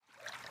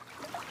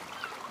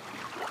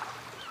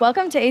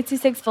Welcome to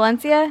 826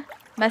 Valencia,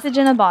 message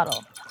in a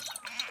bottle.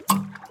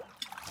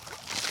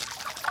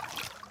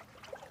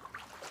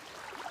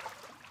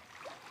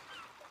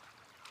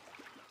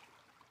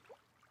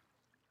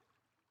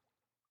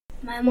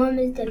 My mom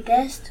is the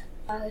best.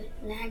 I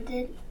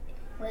landed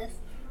with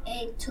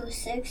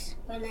 826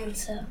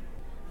 Valencia.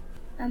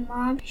 My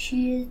mom,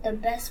 she is the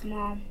best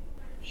mom.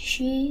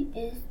 She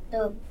is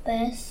the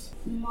best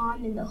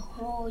mom in the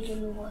whole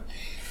universe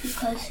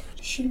because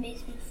she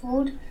makes me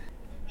food.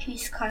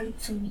 She's kind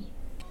to me.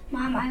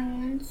 Mom, I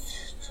went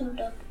to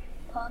the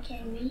park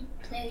and we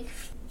played.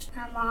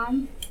 My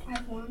mom,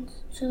 I want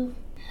to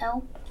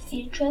help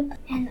field trip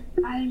and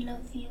I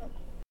love you.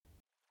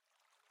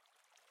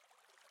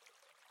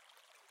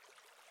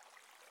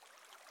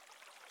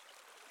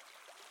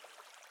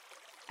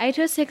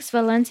 I26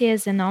 Valencia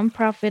is a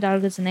non-profit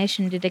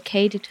organization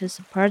dedicated to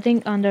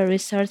supporting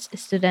under-researched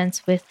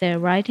students with their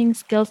writing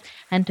skills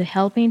and to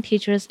helping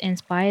teachers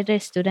inspire their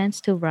students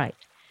to write.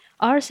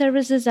 Our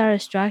services are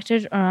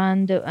structured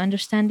around the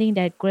understanding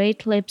that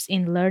great leaps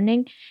in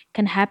learning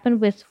can happen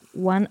with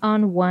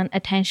one-on-one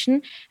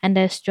attention and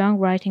that strong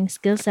writing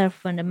skills are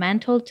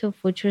fundamental to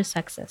future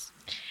success.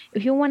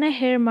 If you want to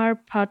hear more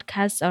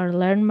podcasts or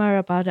learn more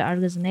about the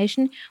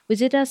organization,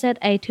 visit us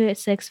at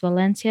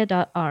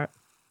a26valencia.org.